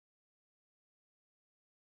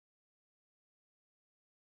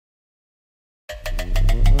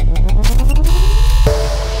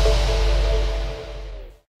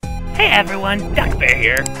Hey everyone, Duckbear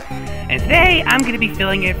here, and today I'm going to be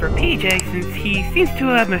filling in for PJ since he seems to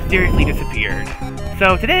have mysteriously disappeared.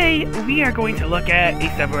 So today, we are going to look at a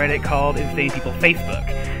subreddit called Insane People Facebook,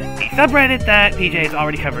 a subreddit that PJ has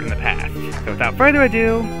already covered in the past. So without further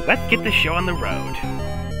ado, let's get this show on the road.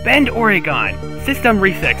 Bend, Oregon, System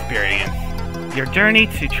Reset Experience. Your journey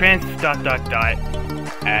to at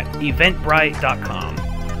eventbrite.com.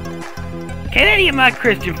 Can any of my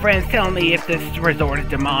Christian friends tell me if this resort is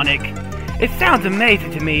demonic? It sounds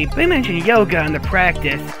amazing to me. They mention yoga and the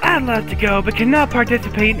practice. I'd love to go, but cannot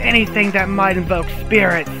participate in anything that might invoke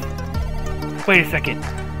spirits. Wait a second.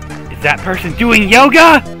 Is that person doing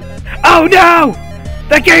yoga? Oh no!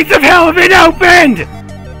 The gates of hell have been opened!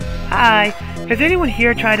 Hi. Has anyone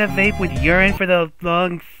here tried to vape with urine for the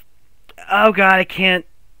lungs? Oh god, I can't.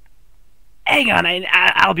 Hang on,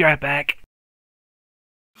 I'll be right back.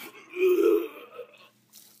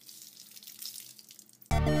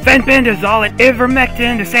 Fenbendazole and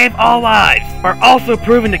ivermectin to save all lives are also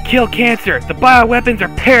proven to kill cancer. The bioweapons are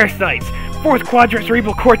parasites. Fourth quadrant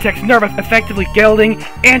cerebral cortex nerve effectively gelding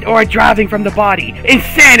and or driving from the body.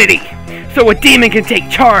 Insanity! So a demon can take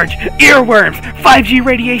charge. Earworms. 5G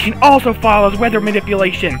radiation also follows weather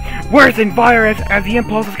manipulation. Worse than virus as the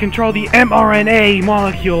impulses control the mRNA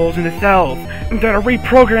molecules in the cells that are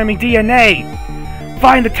reprogramming DNA.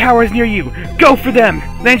 Find the towers near you. Go for them.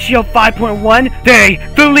 Then Shield 5.1. They,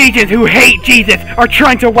 the legions who hate Jesus, are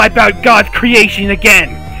trying to wipe out God's creation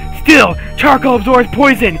again. Still, charcoal absorbs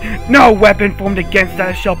poison. No weapon formed against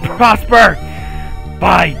us shall prosper.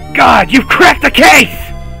 By God, you've cracked the case!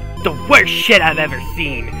 The worst shit I've ever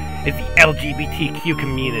seen is the LGBTQ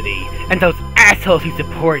community and those assholes who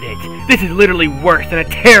support it. This is literally worse than a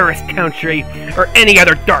terrorist country or any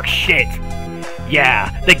other dark shit. Yeah,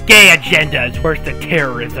 the gay agenda is worse than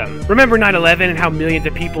terrorism. Remember 9/11 and how millions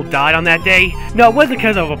of people died on that day? No, it wasn't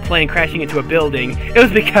because of a plane crashing into a building. It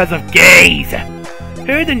was because of gays!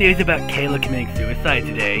 Heard the news about Kayla committing suicide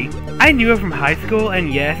today. I knew her from high school,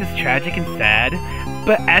 and yes, it's tragic and sad,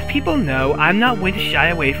 but as people know, I'm not one to shy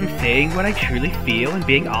away from saying what I truly feel and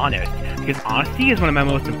being honest, because honesty is one of my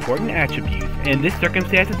most important attributes, and this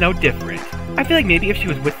circumstance is no different. I feel like maybe if she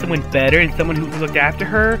was with someone better and someone who looked after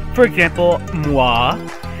her, for example, moi,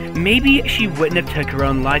 maybe she wouldn't have took her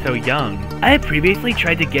own life so young. I had previously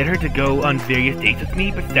tried to get her to go on various dates with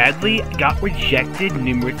me, but sadly got rejected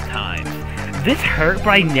numerous times. This hurt, but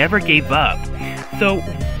I never gave up. So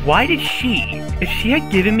why did she? If she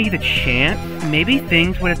had given me the chance, maybe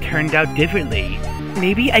things would have turned out differently.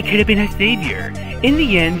 Maybe I could have been her savior. In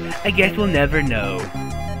the end, I guess we'll never know.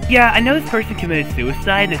 Yeah, I know this person committed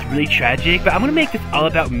suicide and it's really tragic, but I'm gonna make this all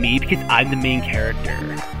about me because I'm the main character.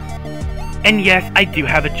 And yes, I do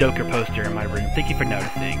have a Joker poster in my room, thank you for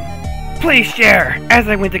noticing. Please share! As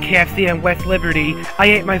I went to KFC on West Liberty, I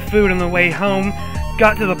ate my food on the way home,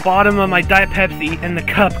 got to the bottom of my Diet Pepsi, and the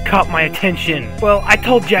cup caught my attention. Well, I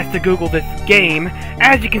told Jess to Google this game.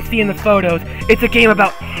 As you can see in the photos, it's a game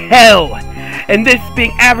about hell! And this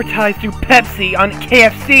being advertised through Pepsi on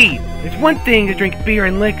KFC. It's one thing to drink beer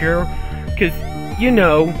and liquor, because, you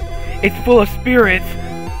know, it's full of spirits,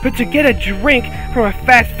 but to get a drink from a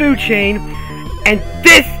fast food chain, and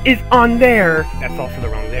this is on there, that's also the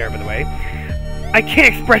wrong there, by the way, I can't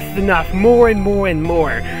express this enough, more and more and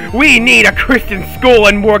more. We need a Christian school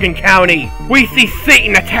in Morgan County. We see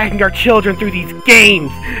Satan attacking our children through these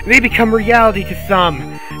games. They become reality to some,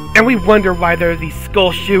 and we wonder why there are these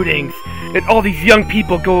school shootings, and all these young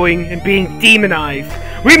people going and being demonized.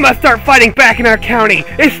 We must start fighting back in our county.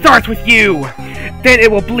 It starts with you. Then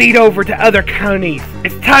it will bleed over to other counties.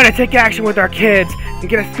 It's time to take action with our kids and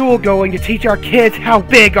get a school going to teach our kids how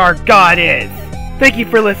big our God is. Thank you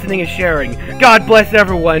for listening and sharing. God bless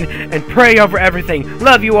everyone and pray over everything.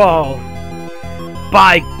 Love you all.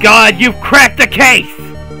 By God, you've cracked the case!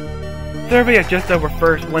 Survey of just over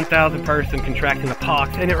first 1,000 persons contracting the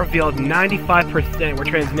pox, and it revealed 95% were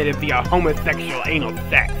transmitted via homosexual anal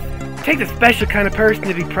sex. It takes a special kind of person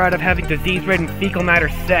to be proud of having disease-ridden fecal matter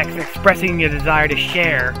sex and expressing a desire to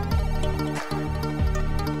share.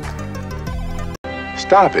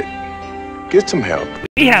 Stop it. Get some help.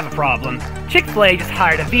 We have a problem. Chick-fil-A just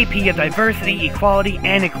hired a VP of Diversity, Equality,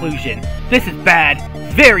 and Inclusion. This is bad.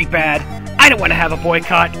 Very bad. I don't want to have a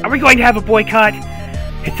boycott. Are we going to have a boycott?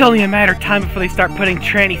 It's only a matter of time before they start putting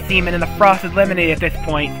tranny semen in the frosted lemonade at this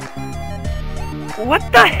point.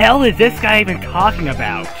 What the hell is this guy even talking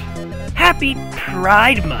about? Happy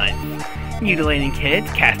Pride Month. Mutilating kids,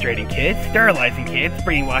 castrating kids, sterilizing kids,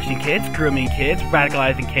 brainwashing kids, grooming kids,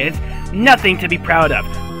 radicalizing kids. Nothing to be proud of.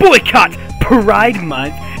 Boycott Pride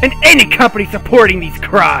Month and any company supporting these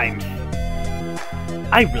crimes.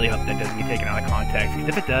 I really hope that doesn't get taken out of context, because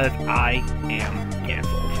if it does, I am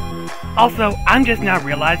cancelled. Also, I'm just now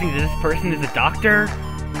realizing that this person is a doctor,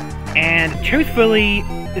 and truthfully,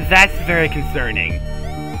 that's very concerning.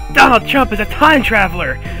 Donald Trump is a time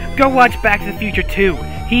traveler! Go watch Back to the Future 2.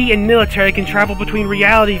 He and military can travel between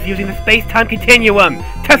realities using the space-time continuum.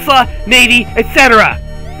 Tesla, Navy, etc.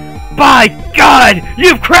 By God,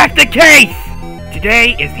 you've cracked the case!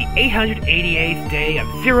 Today is the 888th day of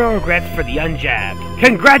zero regrets for the unjabbed.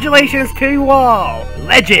 Congratulations to you all,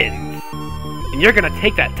 legends! And you're gonna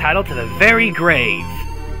take that title to the very grave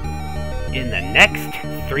in the next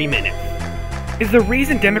 3 minutes. Is the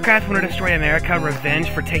reason Democrats want to destroy America revenge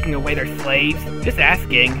for taking away their slaves? Just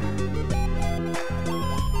asking.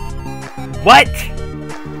 What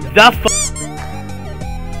the f?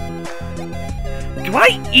 Do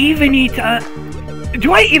I even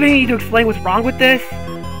need to explain what's wrong with this?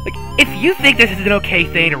 Like, if you think this is an okay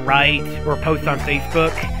thing to write or post on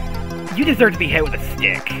Facebook, you deserve to be hit with a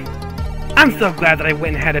stick. I'm so glad that I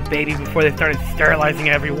went and had a baby before they started sterilizing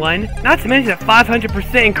everyone. Not to mention a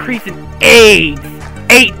 500% increase in AIDS!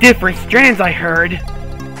 8 different strands, I heard!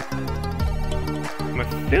 I'm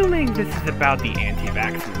assuming this is about the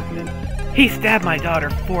anti-vax movement. He stabbed my daughter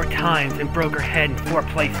 4 times and broke her head in 4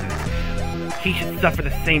 places. He should suffer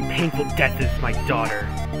the same painful death as my daughter,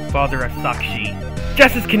 father of Sakshi.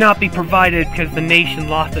 Justice cannot be provided because the nation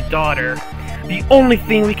lost a daughter. The only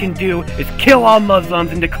thing we can do is kill all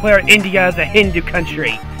Muslims and declare India as a Hindu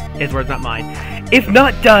country. His words, not mine. If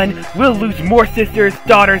not done, we'll lose more sisters,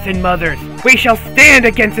 daughters, and mothers. We shall stand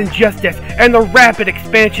against injustice and the rapid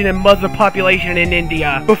expansion in Muslim population in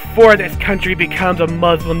India before this country becomes a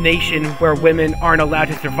Muslim nation where women aren't allowed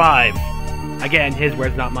to survive. Again, his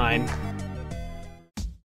words, not mine.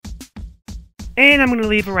 And I'm gonna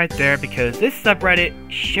leave it right there because this subreddit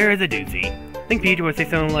sure is a doozy. I think Pedro would say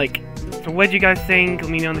something like, so what'd you guys think? Let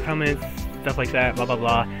me know in the comments, stuff like that, blah blah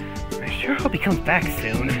blah. I sure hope he comes back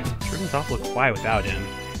soon. Everyone's awful quiet without him.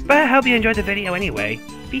 But I hope you enjoyed the video anyway.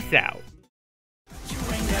 Peace out. You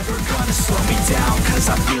ain't never gonna slow me down, 'cause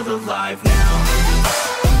I feel alive now.